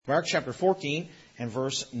Mark chapter 14 and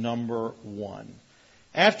verse number 1.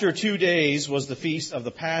 After 2 days was the feast of the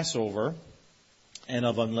Passover and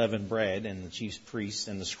of unleavened bread, and the chief priests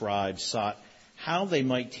and the scribes sought how they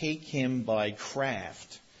might take him by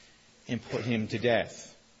craft and put him to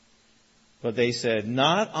death. But they said,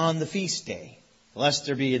 not on the feast day, lest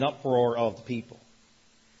there be an uproar of the people.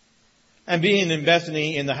 And being in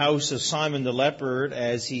Bethany in the house of Simon the leper,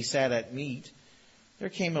 as he sat at meat, there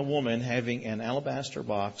came a woman having an alabaster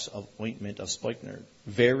box of ointment of spikenard,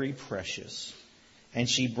 very precious. And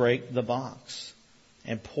she brake the box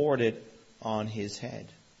and poured it on his head.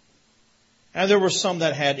 And there were some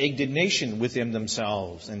that had indignation within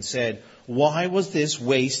themselves and said, why was this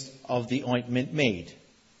waste of the ointment made?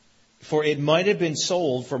 For it might have been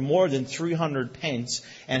sold for more than 300 pence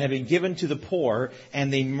and have been given to the poor.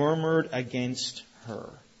 And they murmured against her.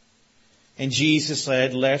 And Jesus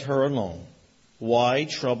said, let her alone. Why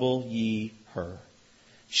trouble ye her?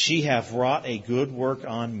 She hath wrought a good work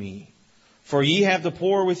on me. For ye have the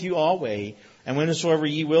poor with you always, and whensoever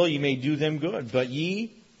ye will, ye may do them good. But ye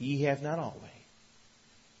have not always.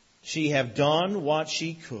 She have done what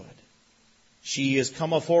she could. She is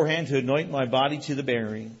come aforehand to anoint my body to the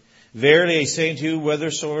burying. Verily I say unto you,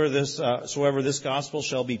 whithersoever this gospel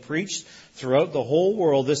shall be preached throughout the whole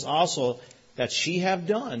world, this also that she have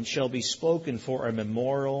done shall be spoken for a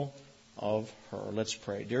memorial of her. Let's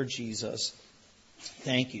pray. Dear Jesus,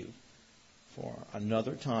 thank you for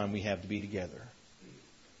another time we have to be together.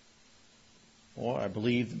 Lord, I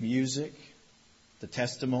believe the music, the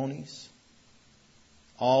testimonies,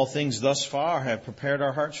 all things thus far have prepared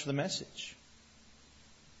our hearts for the message.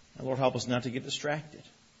 And Lord, help us not to get distracted.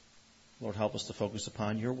 Lord, help us to focus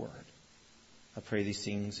upon your word. I pray these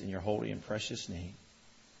things in your holy and precious name.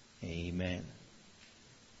 Amen.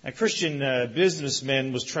 A Christian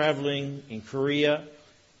businessman was traveling in Korea,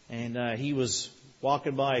 and he was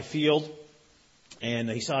walking by a field, and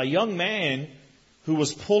he saw a young man who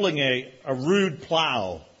was pulling a rude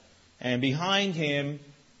plow. And behind him,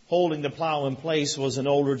 holding the plow in place, was an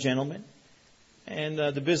older gentleman. And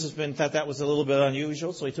the businessman thought that was a little bit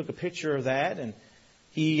unusual, so he took a picture of that. And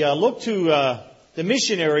he looked to the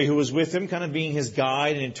missionary who was with him, kind of being his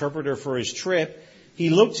guide and interpreter for his trip. He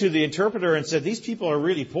looked to the interpreter and said, these people are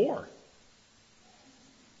really poor.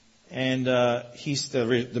 And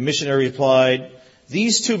the missionary replied,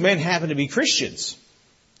 these two men happen to be Christians.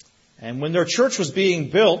 And when their church was being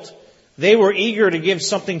built, they were eager to give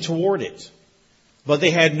something toward it. But they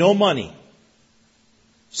had no money.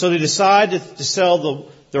 So they decided to sell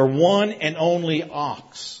their one and only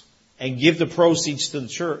ox and give the proceeds to the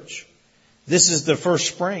church. This is the first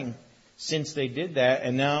spring since they did that,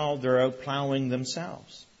 and now they're out plowing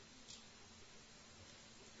themselves.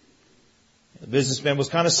 The businessman was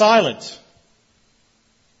kind of silent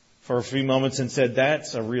for a few moments and said,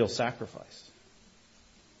 that's a real sacrifice.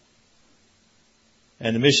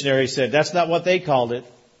 And the missionary said, that's not what they called it.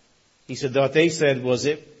 He said, what they said was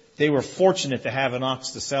they were fortunate to have an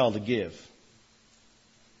ox to sell, to give.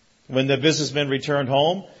 When the businessman returned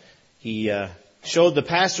home, he showed the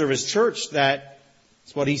pastor of his church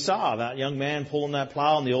that's what he saw, that young man pulling that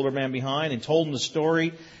plow and the older man behind, and told him the story.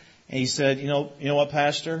 And he said, you know what,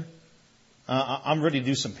 Pastor? I'm ready to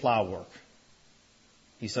do some plow work.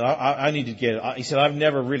 He said, I need to get it. He said, I've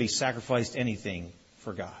never really sacrificed anything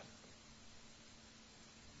for God.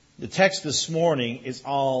 The text this morning is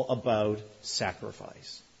all about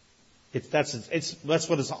sacrifice. That's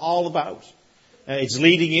what it's all about. It's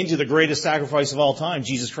leading into the greatest sacrifice of all time,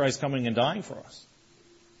 Jesus Christ coming and dying for us.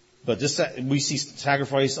 But we see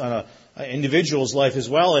sacrifice on an individual's life as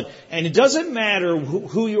well. And it doesn't matter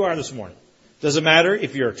who you are this morning. It doesn't matter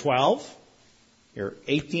if you're 12, you're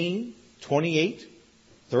 18, 28,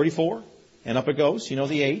 34, and up it goes. You know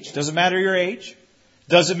the age. Doesn't matter your age.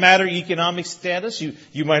 Doesn't matter economic status.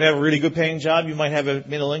 You might have a really good paying job. You might have a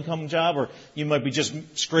middle income job, or you might be just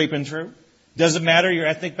scraping through. Doesn't matter your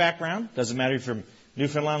ethnic background. Doesn't matter if you're from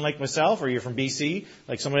Newfoundland like myself, or you're from BC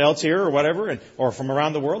like somebody else here, or whatever, or from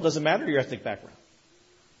around the world. Doesn't matter your ethnic background.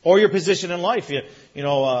 Or your position in life.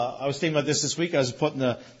 I was thinking about this week. I was putting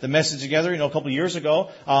the message together, a couple of years ago.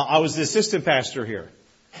 I was the assistant pastor here.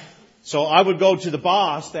 So I would go to the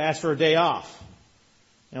boss to ask for a day off.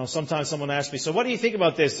 Sometimes someone asks me, so what do you think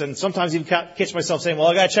about this? And sometimes even catch myself saying, well,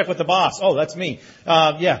 I got to check with the boss. Oh, that's me.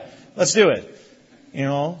 Yeah, let's do it.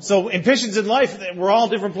 So in positions in life, we're all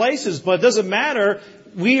different places, but it doesn't matter.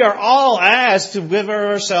 We are all asked to give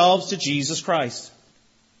ourselves to Jesus Christ.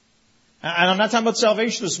 And I'm not talking about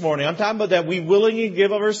salvation this morning. I'm talking about that we willingly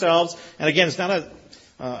give of ourselves. And again, it's not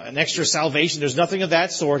an extra salvation. There's nothing of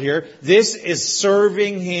that sort here. This is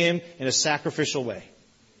serving Him in a sacrificial way.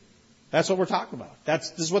 That's what we're talking about.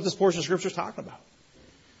 This is what this portion of Scripture is talking about.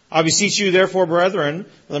 I beseech you, therefore, brethren,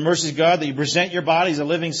 by the mercies of God, that you present your bodies a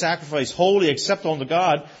living sacrifice, holy, acceptable unto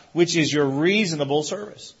God, which is your reasonable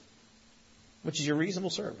service. Which is your reasonable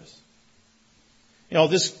service. You know,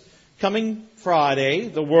 this coming Friday,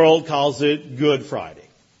 the world calls it Good Friday.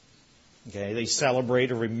 Okay, they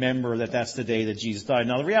celebrate or remember that that's the day that Jesus died.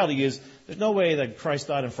 Now, the reality is, there's no way that Christ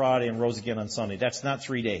died on Friday and rose again on Sunday. That's not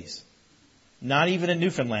 3 days. Not even in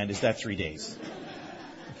Newfoundland is that 3 days.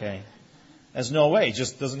 Okay? There's no way. It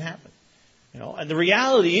just doesn't happen. You know, and the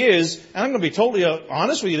reality is, and I'm going to be totally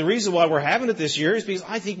honest with you, the reason why we're having it this year is because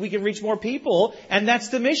I think we can reach more people, and that's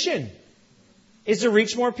the mission, is to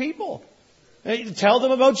reach more people. Tell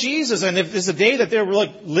them about Jesus, and if it's a day that they're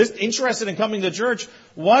interested in coming to church,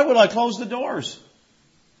 why would I close the doors?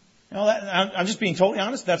 You know, I'm just being totally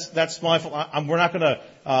honest. That's my fault. We're not going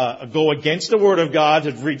to go against the Word of God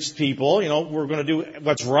to reach people. You know, we're going to do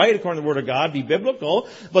what's right according to the Word of God, be biblical.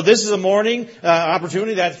 But this is a morning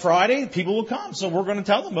opportunity that Friday people will come. So we're going to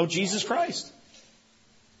tell them about Jesus Christ.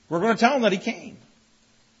 We're going to tell them that He came,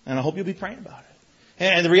 and I hope you'll be praying about it.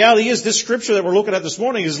 And the reality is, this scripture that we're looking at this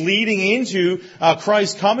morning is leading into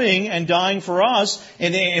Christ coming and dying for us.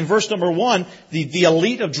 And in verse number 1, the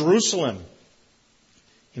elite of Jerusalem,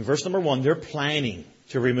 in verse number 1, they're planning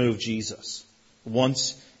to remove Jesus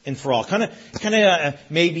once and for all. Kind of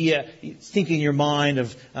maybe think in your mind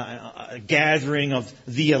of a gathering of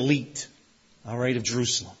the elite, all right, of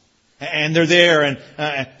Jerusalem. And they're there,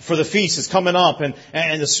 and for the feast is coming up, and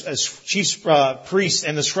the chief priests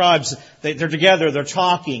and the scribes, they're together, they're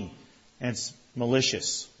talking, and it's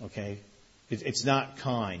malicious, okay? It's not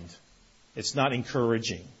kind. It's not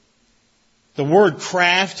encouraging. The word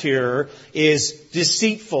craft here is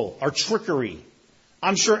deceitful or trickery.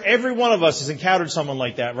 I'm sure every one of us has encountered someone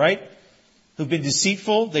like that, right? Who've been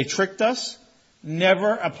deceitful, they tricked us.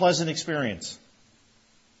 Never a pleasant experience.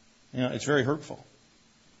 You know, it's very hurtful.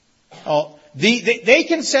 Oh, they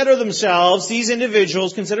consider themselves, these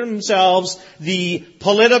individuals consider themselves the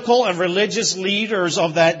political and religious leaders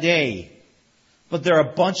of that day. But they're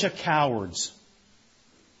a bunch of cowards.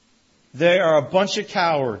 They are a bunch of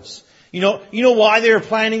cowards. You know why they were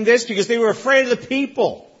planning this? Because they were afraid of the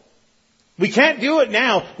people. We can't do it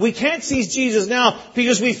now. We can't seize Jesus now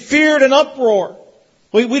because we feared an uproar.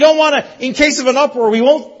 We don't want to, in case of an uproar, we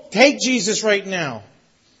won't take Jesus right now.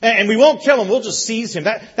 And we won't kill him, we'll just seize him.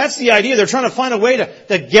 That's the idea. They're trying to find a way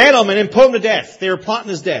to get him and then put him to death. They were plotting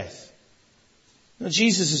his death. Now,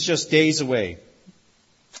 Jesus is just days away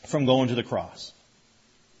from going to the cross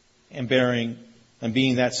and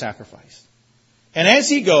being that sacrifice. And as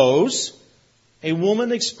he goes, a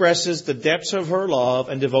woman expresses the depths of her love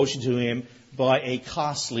and devotion to him by a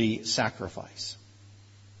costly sacrifice.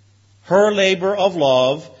 Her labor of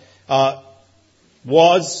love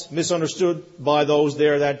was misunderstood by those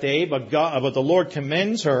there that day, but the Lord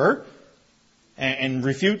commends her and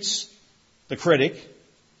refutes the critic.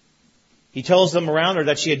 He tells them around her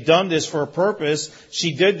that she had done this for a purpose.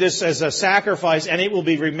 She did this as a sacrifice, and it will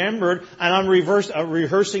be remembered. And I'm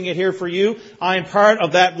rehearsing it here for you. I am part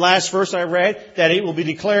of that last verse I read, that it will be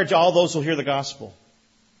declared to all those who hear the gospel.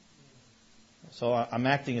 So I'm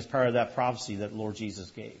acting as part of that prophecy that Lord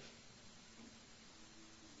Jesus gave.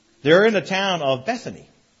 They're in the town of Bethany.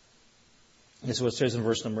 This is what it says in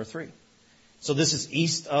verse number 3. So this is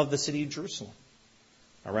east of the city of Jerusalem,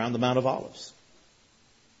 around the Mount of Olives.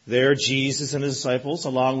 There Jesus and his disciples,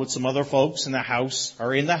 along with some other folks in the house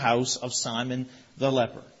of Simon the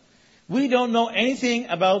leper. We don't know anything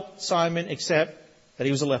about Simon except that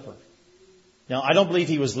he was a leper. Now, I don't believe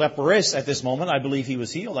he was leprous at this moment. I believe he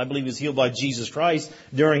was healed. I believe he was healed by Jesus Christ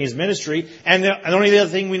during his ministry. And the only other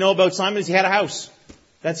thing we know about Simon is he had a house.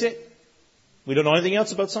 That's it. We don't know anything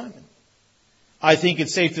else about Simon. I think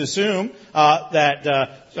it's safe to assume that,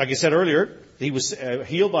 like I said earlier, he was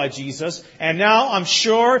healed by Jesus. And now I'm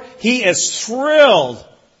sure he is thrilled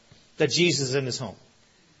that Jesus is in his home.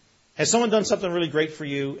 Has someone done something really great for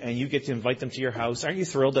you and you get to invite them to your house? Aren't you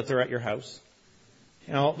thrilled that they're at your house?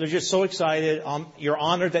 You know, they're just so excited. You're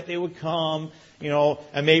honored that they would come, you know,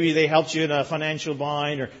 and maybe they helped you in a financial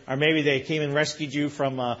bind, or maybe they came and rescued you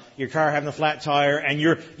from your car having a flat tire, and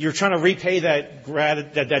you're trying to repay that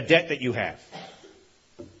debt that you have.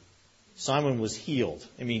 Simon was healed.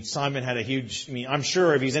 I mean, Simon had I'm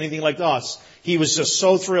sure if he's anything like us, he was just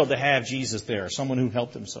so thrilled to have Jesus there, someone who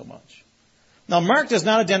helped him so much. Now, Mark does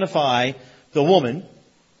not identify the woman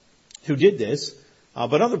who did this,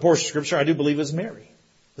 but another portion of Scripture I do believe is Mary,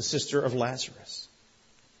 the sister of Lazarus.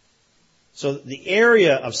 So the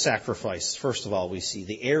area of sacrifice, first of all, we see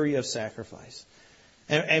the area of sacrifice.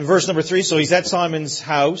 And verse number 3, so he's at Simon's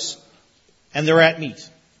house, and they're at meat.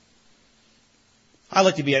 I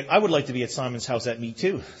would like to be at Simon's house at meat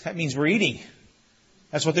too. That means we're eating.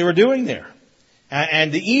 That's what they were doing there.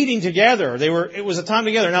 And the eating together, it was a time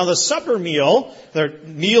together. Now the supper meal, their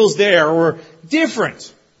meals there were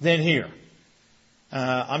different than here.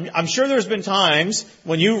 I'm sure there's been times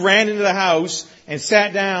when you ran into the house and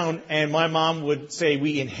sat down, and my mom would say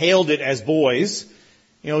we inhaled it as boys.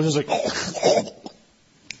 You know, it was just like,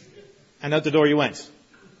 and out the door you went.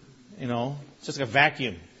 You know, it's just like a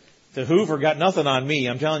vacuum. The Hoover got nothing on me,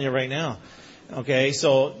 I'm telling you right now. Okay,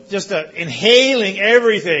 so just inhaling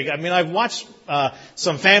everything. I mean, I've watched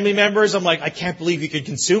some family members. I'm like, I can't believe you could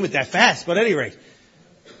consume it that fast. But at any rate,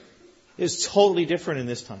 it's totally different in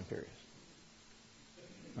this time period.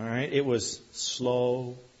 All right, it was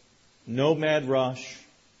slow, no mad rush.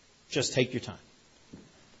 Just take your time.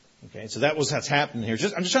 Okay, so that was what's happening here.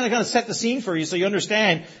 I'm just trying to kind of set the scene for you so you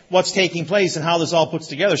understand what's taking place and how this all puts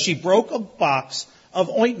together. She broke a box of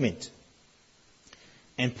ointment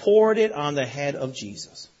and poured it on the head of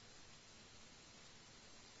Jesus.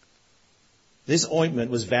 This ointment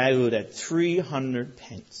was valued at 300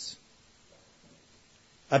 pence.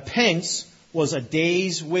 A pence was a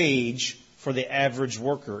day's wage for the average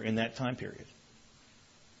worker in that time period.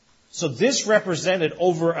 So this represented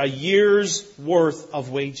over a year's worth of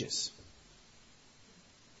wages.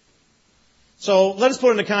 So let us put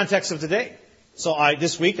it in the context of today. So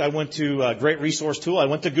this week I went to a great resource tool. I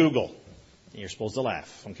went to Google. You're supposed to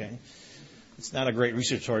laugh, okay? It's not a great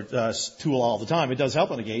research tool all the time. It does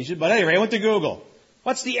help on occasion. But anyway, I went to Google.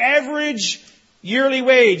 What's the average yearly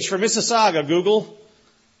wage for Mississauga, Google?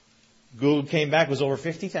 Google came back, was over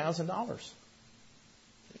 $50,000.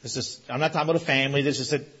 I'm not talking about a family. This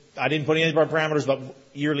is I didn't put any of our parameters, but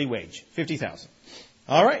yearly wage, $50,000.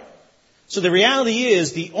 All right. So the reality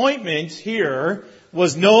is the ointment here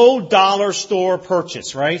was no dollar store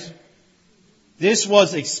purchase, right? This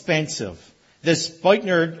was expensive. This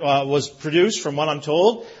spikenard was produced, from what I'm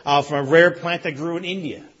told, from a rare plant that grew in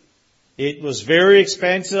India. It was very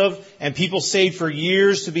expensive, and people saved for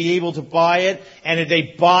years to be able to buy it, and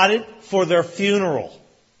they bought it for their funeral.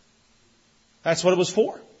 That's what it was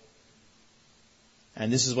for.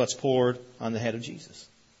 And this is what's poured on the head of Jesus.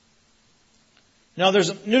 Now,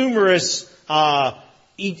 there's numerous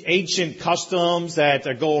ancient customs that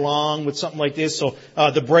go along with something like this. So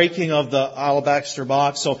the breaking of the alabaster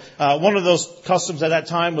box. So one of those customs at that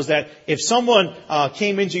time was that if someone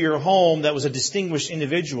came into your home that was a distinguished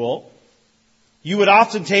individual, you would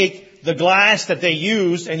often take the glass that they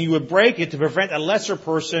used and you would break it to prevent a lesser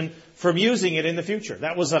person from using it in the future.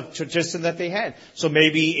 That was a tradition that they had. So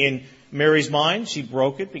maybe in Mary's mind, she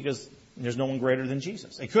broke it because there's no one greater than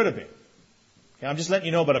Jesus. It could have been. Okay, I'm just letting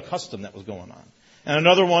you know about a custom that was going on. And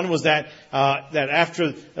another one was that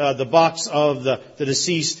after the box of the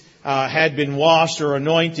deceased had been washed or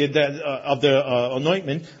anointed, of the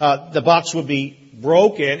anointment, the box would be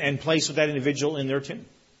broken and placed with that individual in their tomb.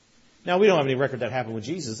 Now, we don't have any record that happened with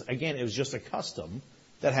Jesus. Again, it was just a custom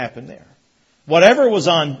that happened there. Whatever was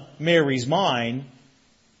on Mary's mind,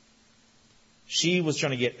 she was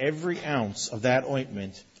trying to get every ounce of that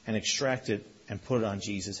ointment and extract it and put it on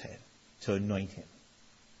Jesus' head to anoint him.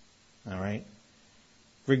 All right?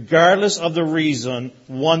 Regardless of the reason,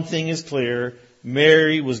 one thing is clear.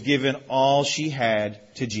 Mary was given all she had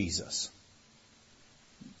to Jesus.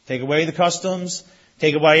 Take away the customs.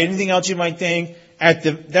 Take away anything else you might think.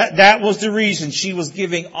 That was the reason she was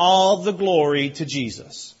giving all the glory to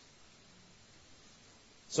Jesus.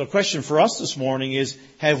 So a question for us this morning is,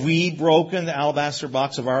 have we broken the alabaster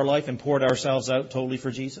box of our life and poured ourselves out totally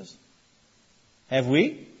for Jesus? Have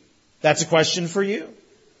we? That's a question for you.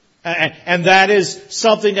 And that is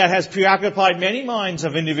something that has preoccupied many minds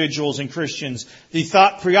of individuals and Christians. The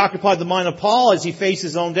thought preoccupied the mind of Paul as he faced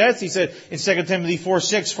his own death. He said in 2 Timothy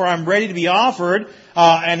 4:6, "For I'm ready to be offered,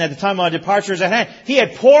 and at the time of my departure is at hand." He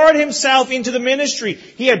had poured himself into the ministry.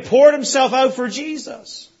 He had poured himself out for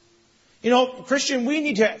Jesus. You know, Christian, we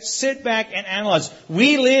need to sit back and analyze.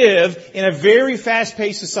 We live in a very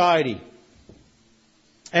fast-paced society.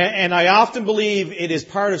 And I often believe it is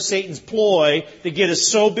part of Satan's ploy to get us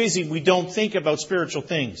so busy we don't think about spiritual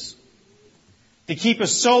things. To keep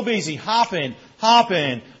us so busy, hopping.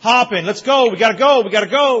 Let's go. We gotta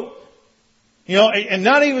go. You know, and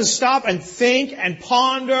not even stop and think and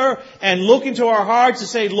ponder and look into our hearts and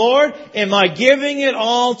say, Lord, am I giving it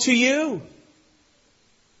all to you?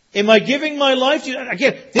 Am I giving my life to you?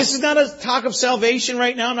 Again, this is not a talk of salvation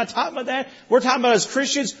right now. I'm not talking about that. We're talking about as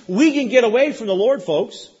Christians, we can get away from the Lord,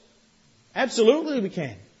 folks. Absolutely we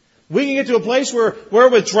can. We can get to a place where we're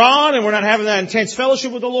withdrawn and we're not having that intense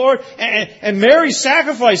fellowship with the Lord. And Mary's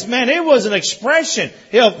sacrifice, man, it was an expression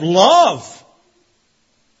of love.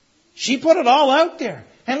 She put it all out there.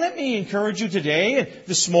 And let me encourage you today, and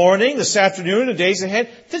this morning, this afternoon, and days ahead,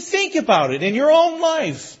 to think about it in your own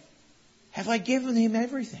life. Have I given Him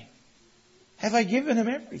everything? Have I given Him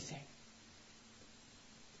everything?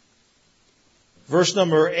 Verse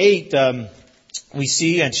number 8, we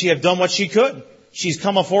see, and she had done what she could. She's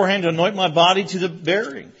come aforehand to anoint my body to the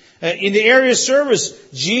burying. In the area of service,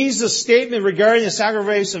 Jesus' statement regarding the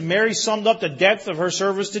sacrifice of Mary summed up the depth of her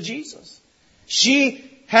service to Jesus. She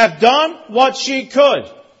had done what she could.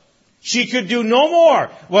 She could do no more.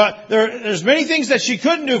 Well, there's many things that she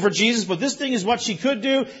couldn't do for Jesus, but this thing is what she could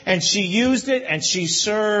do, and she used it, and she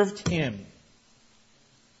served Him.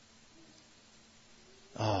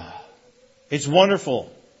 It's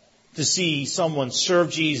wonderful to see someone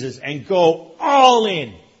serve Jesus and go all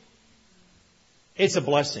in. It's a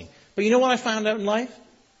blessing. But you know what I found out in life?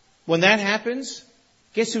 When that happens,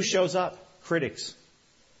 guess who shows up? Critics.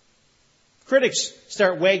 Critics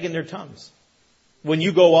start wagging their tongues when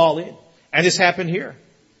you go all in. And this happened here.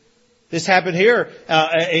 This happened here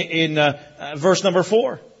in verse number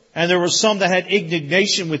 4. And there were some that had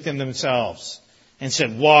indignation within themselves and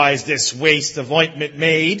said, why is this waste of ointment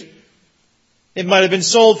made? It might have been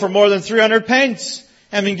sold for more than 300 pence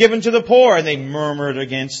and been given to the poor. And they murmured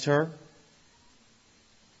against her.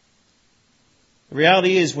 The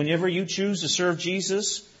reality is, whenever you choose to serve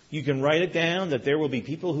Jesus, you can write it down that there will be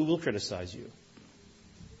people who will criticize you.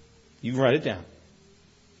 You write it down.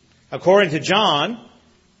 According to John,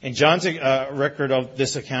 in John's record of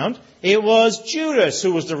this account, it was Judas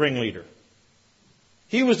who was the ringleader.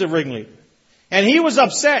 He was the ringleader. And he was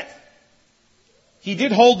upset. He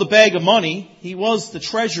did hold the bag of money. He was the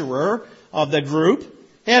treasurer of the group.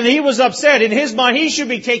 And he was upset. In his mind, he should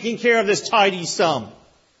be taking care of this tidy sum.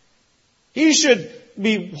 He should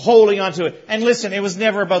be holding on to it. And listen, it was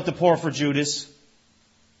never about the poor for Judas.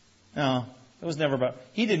 No, it was never about...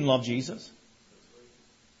 He didn't love Jesus.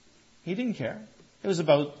 He didn't care. It was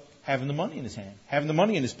about having the money in his hand, having the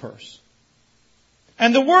money in his purse.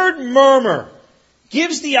 And the word murmur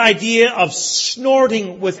gives the idea of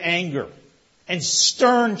snorting with anger and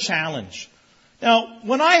stern challenge. Now,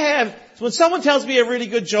 when someone tells me a really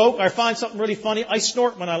good joke, or I find something really funny, I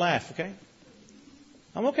snort when I laugh, okay?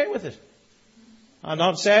 I'm okay with it. I'm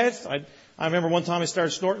not sad. I remember one time I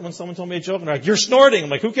started snorting when someone told me a joke, and they're like, you're snorting.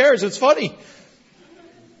 I'm like, who cares? It's funny.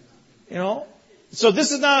 You know? So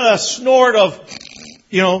this is not a snort of,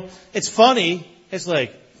 it's funny. It's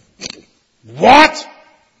like, what?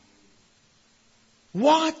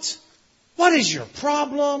 What? What is your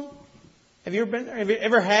problem? Have you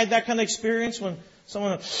ever had that kind of experience when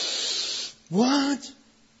someone, what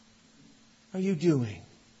are you doing?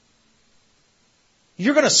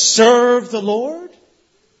 You're going to serve the Lord?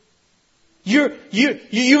 You're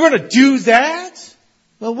going to do that?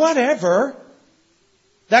 Well, whatever.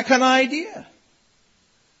 That kind of idea.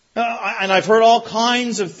 And I've heard all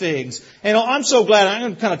kinds of things. And I'm so glad, I'm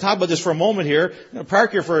going to kind of talk about this for a moment here. I'm going to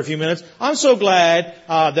park here for a few minutes. I'm so glad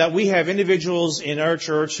that we have individuals in our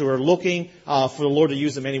church who are looking for the Lord to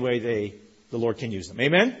use them any way the Lord can use them.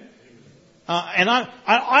 Amen? And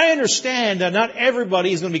I understand that not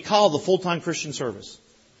everybody is going to be called to full-time Christian service.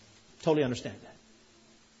 Totally understand that.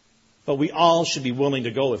 But we all should be willing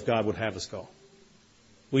to go if God would have us go.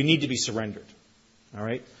 We need to be surrendered. All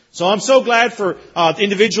right? So I'm so glad for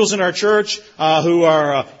individuals in our church who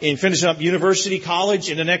are in finishing up university, college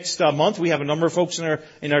in the next month. We have a number of folks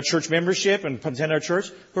in our church membership and attend our church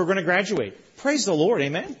who are going to graduate. Praise the Lord.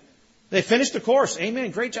 Amen. They finished the course.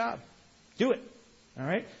 Amen. Great job. Do it. All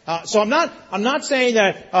right. So I'm not saying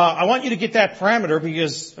that I want you to get that parameter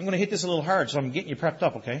because I'm going to hit this a little hard. So I'm getting you prepped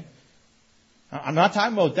up. Okay. I'm not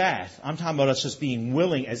talking about that. I'm talking about us just being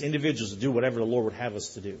willing as individuals to do whatever the Lord would have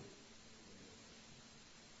us to do.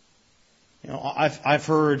 I've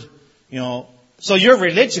heard, so you're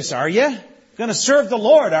religious, are you? Going to serve the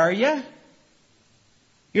Lord, are you?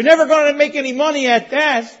 You're never going to make any money at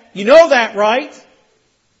that. You know that, right?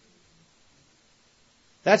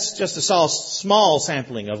 That's just a small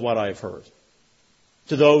sampling of what I've heard.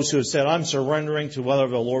 To those who have said, I'm surrendering to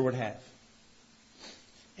whatever the Lord would have.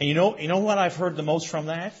 And you know what I've heard the most from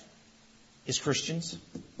that? Is Christians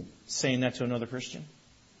saying that to another Christian.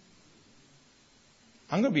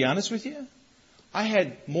 I'm going to be honest with you. I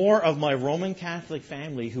had more of my Roman Catholic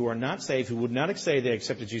family who are not saved, who would not say they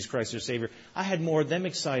accepted Jesus Christ as their Savior. I had more of them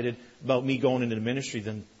excited about me going into the ministry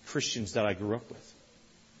than Christians that I grew up with.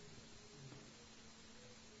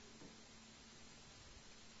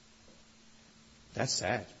 That's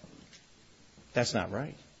sad. That's not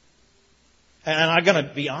right. And I'm going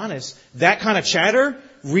to be honest, that kind of chatter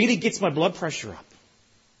really gets my blood pressure up.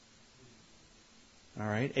 All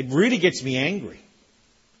right? It really gets me angry.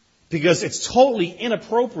 Because it's totally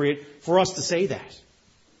inappropriate for us to say that.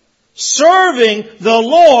 Serving the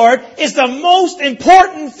Lord is the most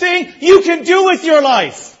important thing you can do with your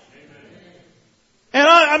life. And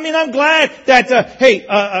I'm glad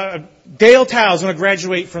that, Dale Tao is going to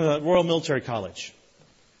graduate from the Royal Military College.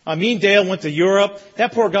 Me and Dale went to Europe.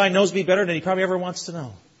 That poor guy knows me better than he probably ever wants to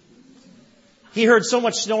know. He heard so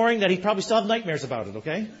much snoring that he probably still have nightmares about it,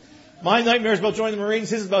 okay? My nightmare is about joining the Marines.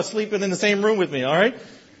 His is about sleeping in the same room with me, all right?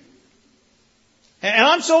 And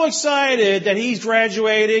I'm so excited that he's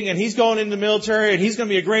graduating and he's going into the military and he's going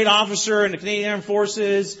to be a great officer in the Canadian Armed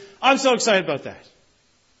Forces. I'm so excited about that.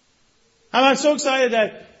 I'm so excited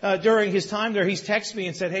that during his time there, he's texted me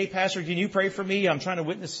and said, "Hey, Pastor, can you pray for me? I'm trying to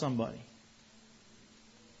witness somebody."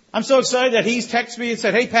 I'm so excited that he's texted me and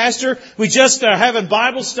said, "Hey, Pastor, we just having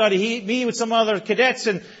Bible study, me with some other cadets,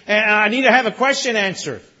 and I need to have a question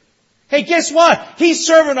answered." Hey, guess what? He's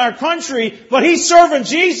serving our country, but he's serving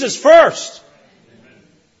Jesus first.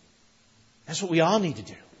 That's what we all need to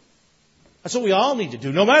do. That's what we all need to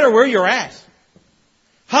do, no matter where you're at.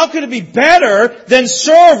 How could it be better than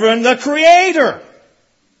serving the Creator?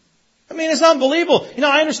 I mean, it's unbelievable.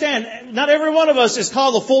 I understand, not every one of us is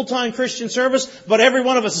called a full-time Christian service, but every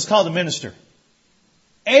one of us is called a minister.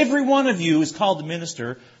 Every one of you is called to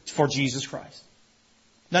minister for Jesus Christ.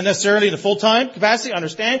 Not necessarily in a full-time capacity, I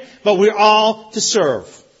understand, but we're all to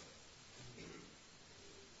serve.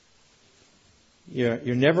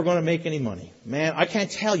 You're never going to make any money. Man, I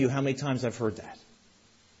can't tell you how many times I've heard that.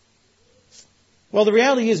 Well, the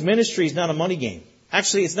reality is ministry is not a money game.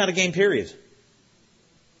 Actually, it's not a game, period.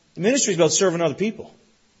 The ministry is about serving other people.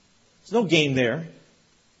 There's no game there.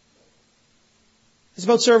 It's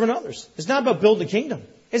about serving others. It's not about building a kingdom.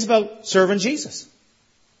 It's about serving Jesus.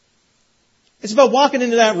 It's about walking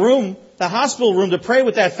into that room, the hospital room, to pray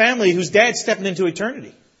with that family whose dad's stepping into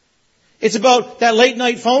eternity. It's about that late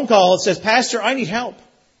night phone call that says, "Pastor, I need help."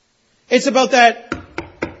 It's about that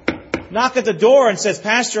knock at the door and says,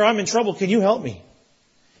 "Pastor, I'm in trouble. Can you help me?"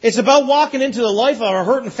 It's about walking into the life of a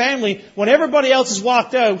hurting family when everybody else has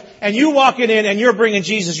walked out and you walking in and you're bringing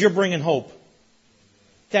Jesus, you're bringing hope.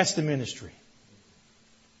 That's the ministry.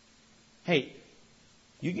 Hey,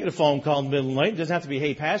 you get a phone call in the middle of the night. It doesn't have to be,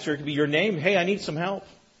 "Hey, Pastor." It could be your name. "Hey, I need some help."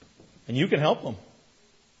 And you can help them.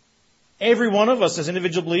 Every one of us as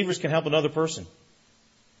individual believers can help another person.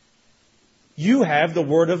 You have the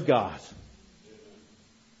Word of God.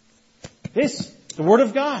 The Word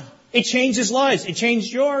of God. It changes lives. It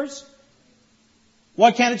changed yours.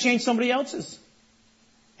 Why can't it change somebody else's?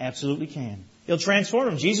 Absolutely can. It'll transform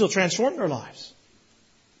them. Jesus will transform their lives.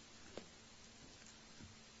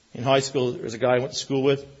 In high school, there was a guy I went to school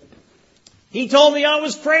with. He told me I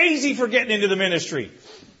was crazy for getting into the ministry.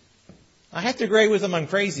 I have to agree with him, I'm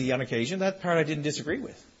crazy on occasion. That part I didn't disagree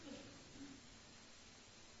with.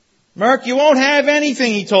 "Mark, you won't have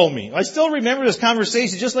anything," he told me. I still remember this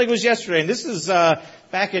conversation just like it was yesterday. And this is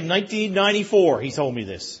back in 1994, he told me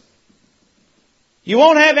this. "You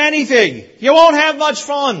won't have anything. You won't have much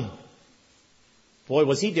fun." Boy,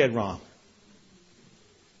 was he dead wrong.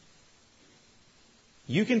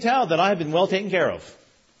 You can tell that I have been well taken care of.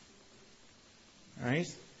 All right?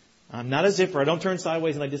 I'm not a zipper. I don't turn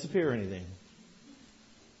sideways and I disappear or anything.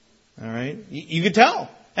 All right? You can tell.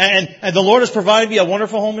 And the Lord has provided me a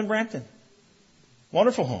wonderful home in Brampton.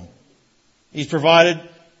 Wonderful home. He's provided,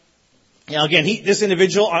 again, this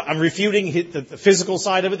individual, I'm refuting the physical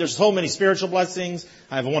side of it. There's so many spiritual blessings.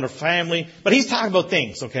 I have a wonderful family. But he's talking about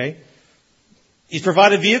things, okay? He's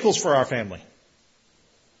provided vehicles for our family.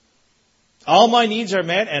 All my needs are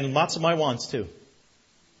met and lots of my wants too.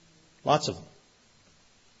 Lots of them.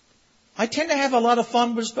 I tend to have a lot of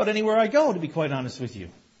fun just about anywhere I go, to be quite honest with you.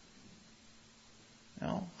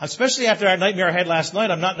 Especially after that nightmare I had last night.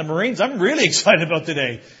 I'm not in the Marines. I'm really excited about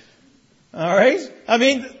today. All right? I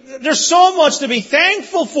mean, there's so much to be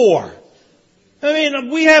thankful for. I mean,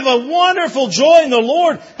 we have a wonderful joy in the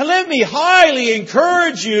Lord. And let me highly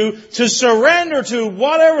encourage you to surrender to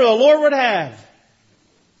whatever the Lord would have.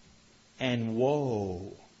 And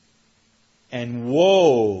woe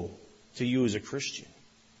to you as a Christian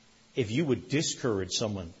if you would discourage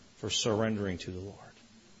someone for surrendering to the Lord.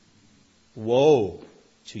 Woe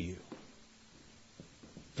to you.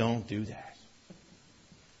 Don't do that.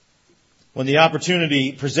 When the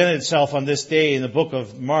opportunity presented itself on this day in the book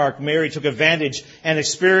of Mark, Mary took advantage and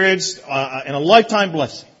experienced in a lifetime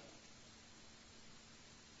blessing.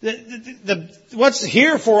 What's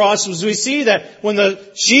here for us is we see that when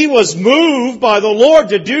she was moved by the Lord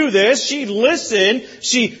to do this, she listened,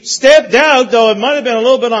 she stepped out, though it might have been a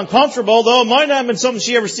little bit uncomfortable, though it might not have been something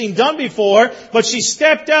she ever seen done before, but she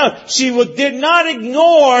stepped out. She did not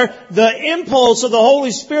ignore the impulse of the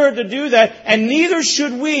Holy Spirit to do that, and neither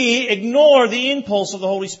should we ignore the impulse of the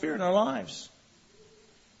Holy Spirit in our lives.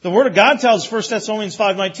 The Word of God tells us, 1 Thessalonians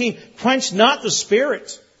 5:19, quench not the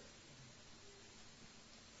Spirit.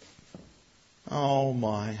 Oh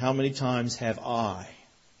my, how many times have I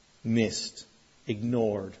missed,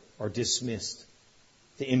 ignored, or dismissed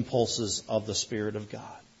the impulses of the Spirit of God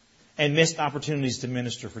and missed opportunities to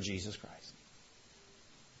minister for Jesus Christ?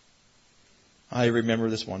 I remember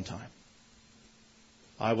this one time.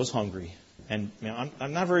 I was hungry. And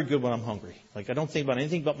I'm not very good when I'm hungry. Like, I don't think about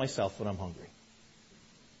anything but myself when I'm hungry.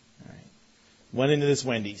 All right. Went into this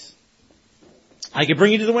Wendy's. I could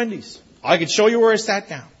bring you to the Wendy's. I could show you where I sat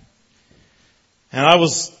down. And I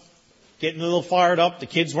was getting a little fired up. The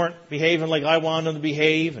kids weren't behaving like I wanted them to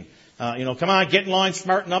behave. And, come on, get in line,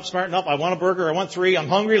 smarten up. I want a burger. I want 3. I'm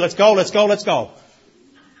hungry. Let's go.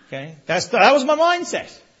 Okay? That was my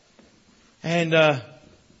mindset. And,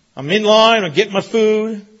 I'm in line. I'm getting my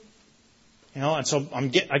food. And so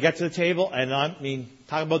I got to the table and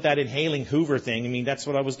talk about that inhaling Hoover thing. That's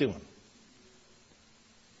what I was doing.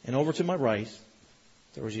 And over to my right,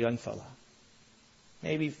 there was a young fella.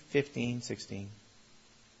 Maybe 15, 16.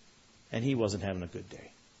 And he wasn't having a good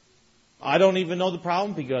day. I don't even know the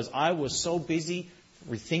problem because I was so busy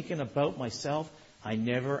rethinking about myself, I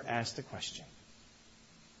never asked the question.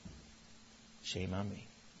 Shame on me.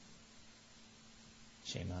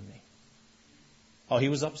 Shame on me. Oh, he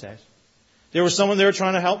was upset. There was someone there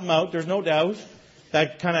trying to help him out, there's no doubt.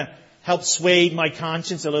 That kind of helped sway my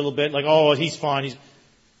conscience a little bit. Like, oh, he's fine.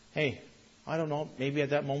 Hey, I don't know. Maybe at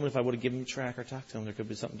that moment, if I would have given him a track or talked to him, there could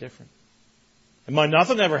be something different.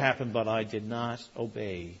 Nothing ever happened, but I did not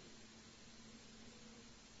obey.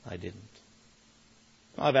 I didn't.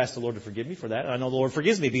 I've asked the Lord to forgive me for that. I know the Lord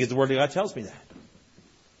forgives me because the Word of God tells me that.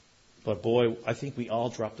 But boy, I think we all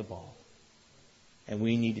dropped the ball. And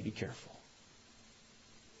we need to be careful.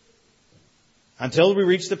 Until we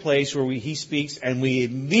reach the place where He speaks and we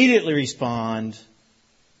immediately respond,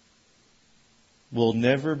 we'll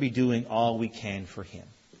never be doing all we can for Him.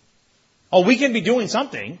 Oh, we can be doing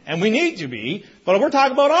something, and we need to be, but we're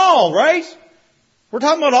talking about all, right? We're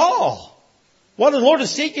talking about all. What the Lord is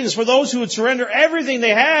seeking is for those who would surrender everything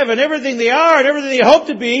they have and everything they are and everything they hope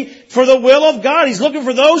to be for the will of God. He's looking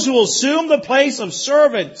for those who will assume the place of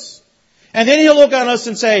servants. And then He'll look on us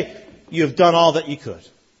and say, you've done all that you could.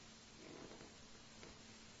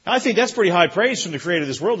 I think that's pretty high praise from the Creator of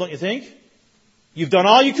this world, don't you think? You've done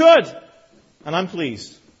all you could, and I'm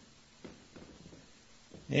pleased.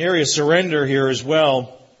 The area of surrender here as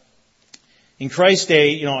well. In Christ's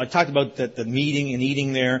day, I talked about the meeting and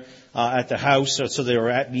eating there at the house. So they were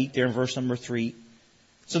at meat there in verse number 3.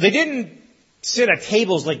 So they didn't sit at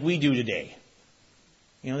tables like we do today.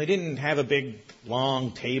 They didn't have a big,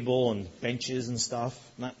 long table and benches and stuff.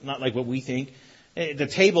 Not like what we think. The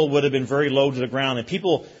table would have been very low to the ground, and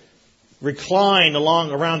people reclined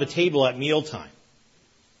around the table at mealtime.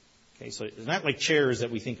 Okay, so it's not like chairs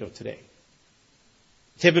that we think of today.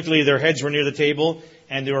 Typically, their heads were near the table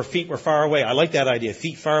and their feet were far away. I like that idea.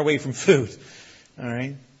 Feet far away from food. All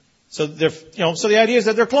right. So so the idea is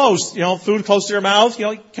that they're close. Food close to their mouth.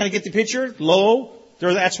 Kind of get the picture. Low.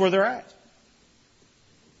 That's where they're at.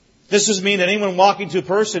 This does mean that anyone walking to a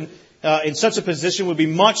person in such a position would be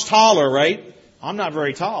much taller, right? I'm not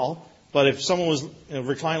very tall, but if someone was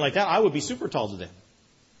reclined like that, I would be super tall to them.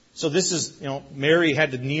 So this is, Mary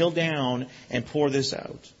had to kneel down and pour this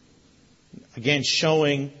out. Again,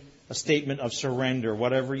 showing a statement of surrender.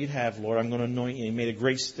 Whatever you'd have, Lord, I'm going to anoint you. He made a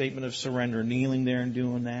great statement of surrender, kneeling there and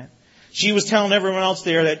doing that. She was telling everyone else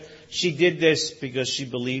there that she did this because she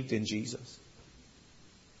believed in Jesus.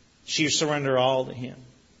 She surrendered all to Him.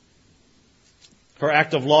 Her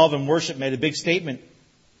act of love and worship made a big statement.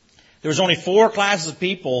 There was only 4 classes of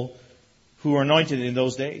people who were anointed in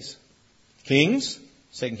those days. Kings,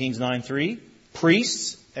 2 Kings 9:3.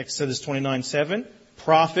 Priests, Exodus 29:7.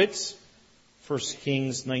 Prophets, 1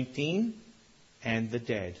 Kings 19, and the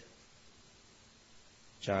dead.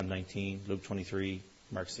 John 19, Luke 23,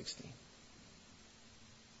 Mark 16.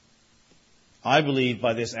 I believe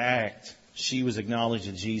by this act, she was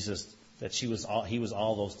acknowledging Jesus, that He was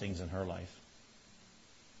all those things in her life.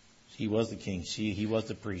 He was the king. He was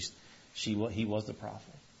the priest. He was the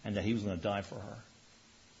prophet. And that He was going to die for her.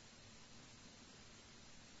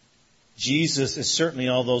 Jesus is certainly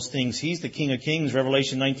all those things. He's the King of Kings,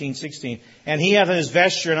 Revelation 19:16. And he hath on his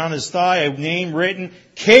vesture and on his thigh a name written,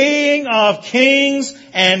 King of Kings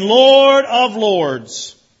and Lord of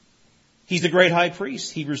Lords. He's the great high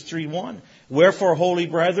priest, Hebrews 3:1. Wherefore, holy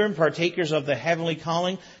brethren, partakers of the heavenly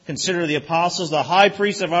calling, consider the apostles, the high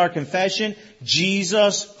priest of our confession,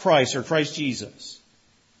 Jesus Christ, or Christ Jesus.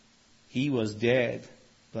 He was dead,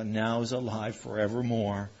 but now is alive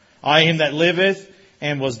forevermore. I am that liveth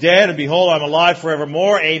and was dead, and behold, I'm alive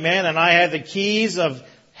forevermore. Amen. And I have the keys of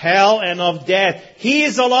hell and of death. He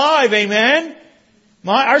is alive. Amen.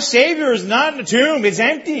 Our Savior is not in the tomb. It's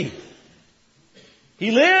empty.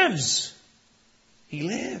 He lives. He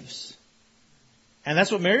lives. And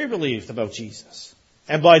that's what Mary believed about Jesus.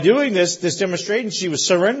 And by doing this demonstration, she was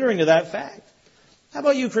surrendering to that fact. How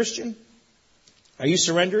about you, Christian? Are you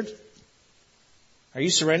surrendered? Are you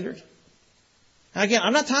surrendered? Now again,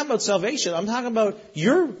 I'm not talking about salvation. I'm talking about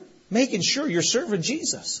you're making sure you're serving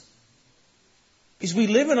Jesus. Because we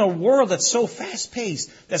live in a world that's so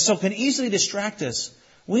fast-paced, that so can easily distract us.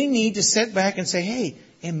 We need to sit back and say, hey,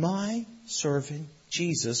 am I serving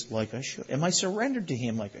Jesus like I should? Am I surrendered to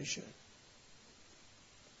Him like I should?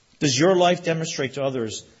 Does your life demonstrate to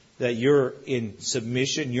others that you're in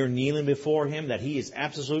submission, you're kneeling before Him, that He is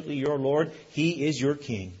absolutely your Lord, He is your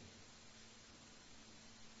King?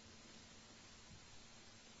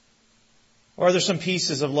 Or are there some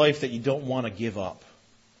pieces of life that you don't want to give up?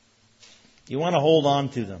 You want to hold on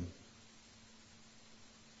to them.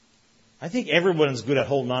 I think everyone's good at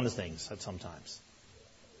holding on to things at sometimes.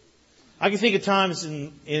 I can think of times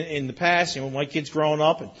in the past, when my kids growing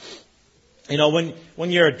up, and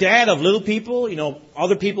when you're a dad of little people,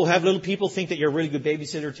 other people have little people, think that you're a really good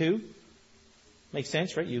babysitter too. Makes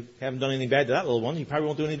sense, right? You haven't done anything bad to that little one. You probably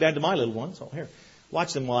won't do anything bad to my little one. So here,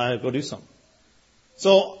 watch them while I go do something.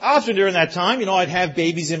 So often during that time, I'd have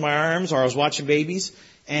babies in my arms, or I was watching babies,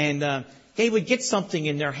 and they would get something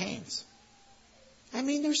in their hands. I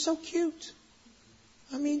mean, they're so cute.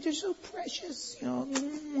 I mean, they're so precious.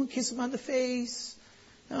 One kiss them on the face.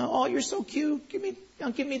 Oh, you're so cute. Give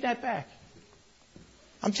me that back.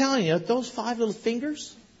 I'm telling you, those 5 little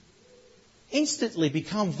fingers instantly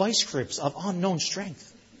become vice grips of unknown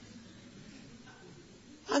strength.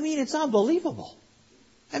 I mean, it's unbelievable.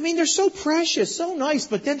 I mean, they're so precious, so nice,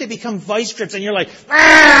 but then they become vice grips and you're like,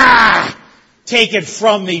 take it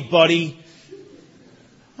from me, buddy.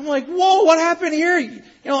 I'm like, whoa, what happened here?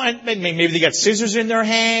 And maybe they got scissors in their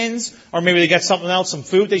hands, or maybe they got something else, some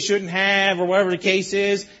food they shouldn't have, or whatever the case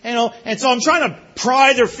is. And so I'm trying to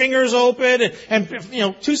pry their fingers open,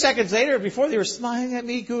 and 2 seconds later, before they were smiling at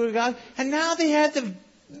me, good God, and now they had the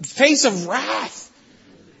face of wrath.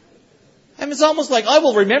 And it's almost like, I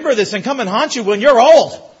will remember this and come and haunt you when you're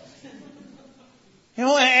old.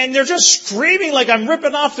 And they're just screaming like I'm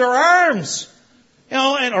ripping off their arms.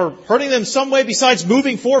 Or hurting them some way besides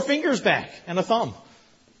moving 4 fingers back and a thumb.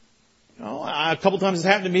 A couple times it's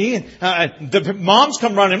happened to me, and the moms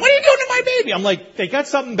come running, what are you doing to my baby? I'm like, they got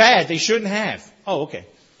something bad they shouldn't have. Oh, okay.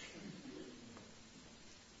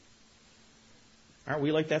 Aren't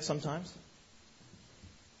we like that sometimes?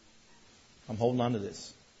 I'm holding on to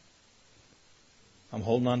this. I'm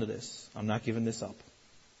holding on to this. I'm not giving this up.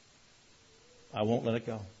 I won't let it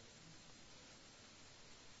go.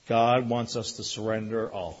 God wants us to surrender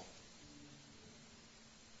all.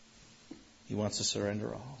 He wants to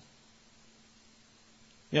surrender all.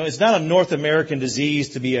 It's not a North American disease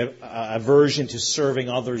to be a aversion to serving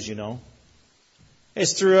others,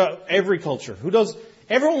 It's throughout every culture.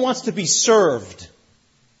 Everyone wants to be served.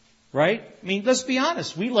 Right? I mean, let's be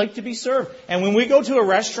honest. We like to be served. And when we go to a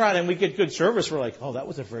restaurant and we get good service, we're like, oh, that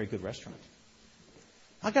was a very good restaurant.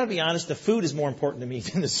 I gotta be honest, the food is more important to me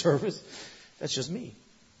than the service. That's just me.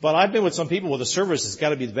 But I've been with some people where the service has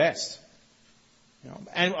got to be the best.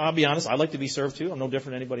 And I'll be honest, I like to be served too. I'm no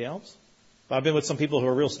different than anybody else. But I've been with some people who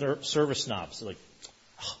are real service snobs. They're like,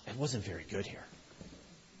 oh, it wasn't very good here.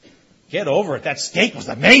 Get over it. That steak was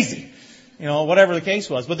amazing. Whatever the case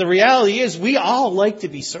was. But the reality is we all like to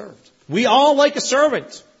be served. We all like a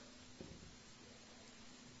servant.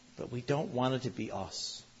 But we don't want it to be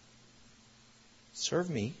us. Serve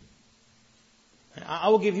me. I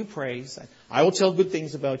will give you praise. I will tell good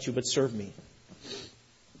things about you, but serve me.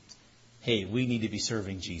 Hey, we need to be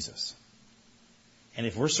serving Jesus. And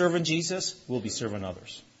if we're serving Jesus, we'll be serving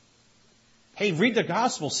others. Hey, read the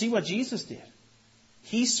gospel. See what Jesus did.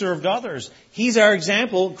 He served others. He's our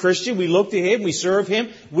example. Christian, we look to Him. We serve Him.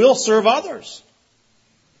 We'll serve others.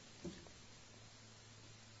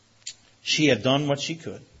 She had done what she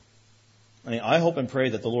could. I hope and pray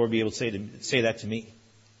that the Lord will be able to say that to me.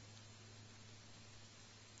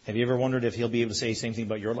 Have you ever wondered if He'll be able to say the same thing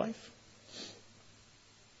about your life?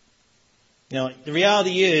 Now, the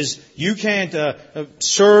reality is, you can't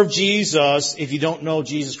serve Jesus if you don't know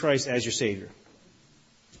Jesus Christ as your Savior.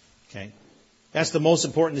 Okay? That's the most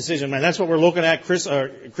important decision. And that's what we're looking at.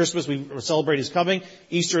 Christmas, we celebrate His coming.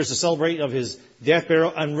 Easter is to celebrate of His death,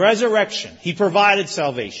 burial, and resurrection. He provided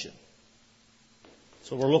salvation.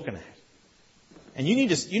 That's what we're looking at. And you need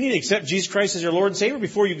to accept Jesus Christ as your Lord and Savior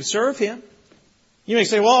before you can serve Him. You may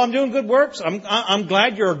say, well, I'm doing good works. I'm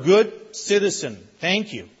glad you're a good citizen.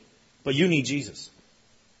 Thank you. But you need Jesus.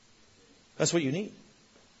 That's what you need.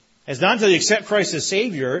 It's not until you accept Christ as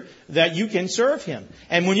Savior that you can serve Him.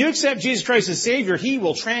 And when you accept Jesus Christ as Savior, He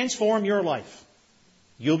will transform your life.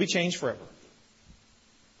 You'll be changed forever.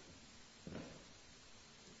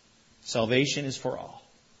 Salvation is for all.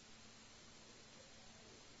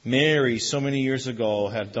 Mary, so many years ago,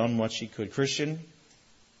 have done what she could. Christian,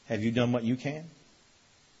 have you done what you can?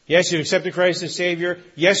 Yes, you accepted Christ as Savior.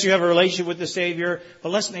 Yes, you have a relationship with the Savior. But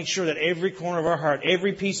let's make sure that every corner of our heart,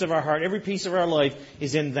 every piece of our heart, every piece of our life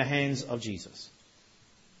is in the hands of Jesus.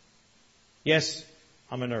 Yes,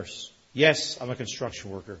 I'm a nurse. Yes, I'm a construction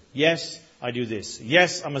worker. Yes, I do this.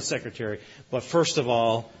 Yes, I'm a secretary. But first of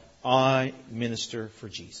all, I minister for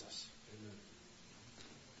Jesus.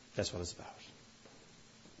 That's what it's about.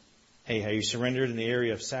 Hey, have you surrendered in the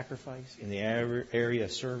area of sacrifice, in the area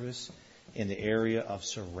of service, in the area of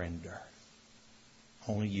surrender?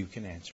 Only you can answer.